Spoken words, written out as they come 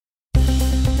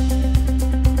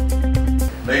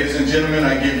Ladies and gentlemen,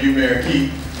 I give you Mayor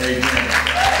Keith A. James.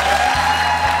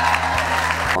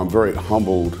 I'm very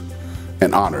humbled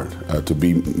and honored to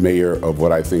be mayor of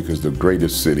what I think is the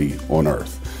greatest city on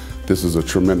earth. This is a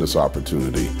tremendous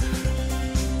opportunity.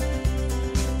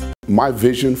 My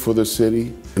vision for the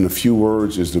city, in a few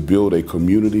words, is to build a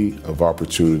community of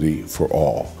opportunity for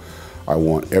all. I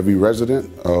want every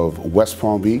resident of West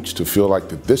Palm Beach to feel like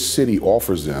that this city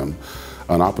offers them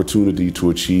an opportunity to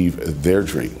achieve their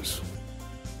dreams.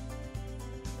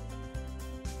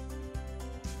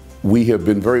 We have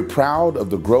been very proud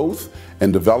of the growth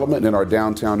and development in our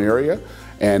downtown area,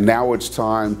 and now it's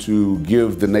time to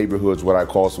give the neighborhoods what I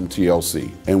call some TLC,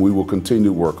 and we will continue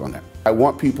to work on that. I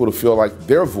want people to feel like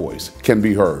their voice can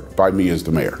be heard by me as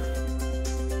the mayor.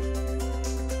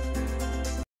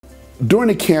 During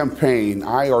the campaign,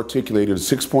 I articulated a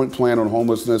 6-point plan on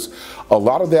homelessness. A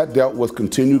lot of that dealt with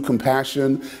continued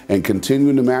compassion and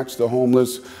continuing to match the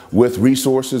homeless with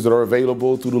resources that are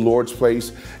available through the Lord's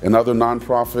Place and other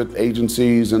nonprofit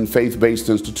agencies and faith-based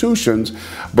institutions.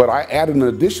 But I added an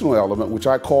additional element, which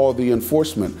I call the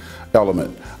enforcement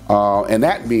element. And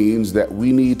that means that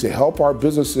we need to help our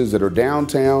businesses that are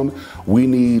downtown. We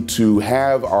need to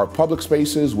have our public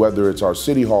spaces, whether it's our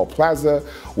City Hall Plaza,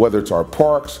 whether it's our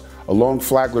parks, along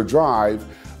Flagler Drive,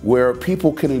 where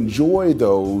people can enjoy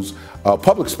those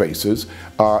public spaces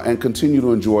and continue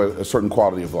to enjoy a certain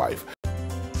quality of life.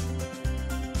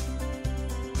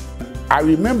 I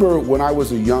remember when I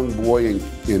was a young boy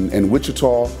in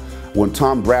Wichita, when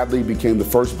Tom Bradley became the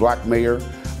first black mayor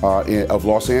of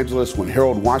Los Angeles, when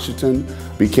Harold Washington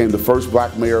became the first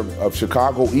black mayor of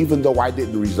Chicago. Even though I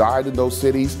didn't reside in those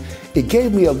cities, it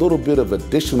gave me a little bit of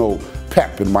additional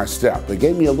pep in my step. It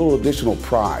gave me a little additional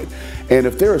pride. And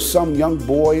if there is some young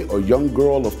boy or young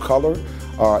girl of color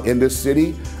in this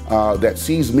city that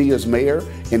sees me as mayor,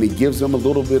 and it gives them a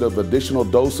little bit of additional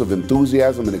dose of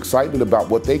enthusiasm and excitement about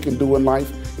what they can do in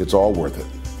life, it's all worth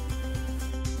it.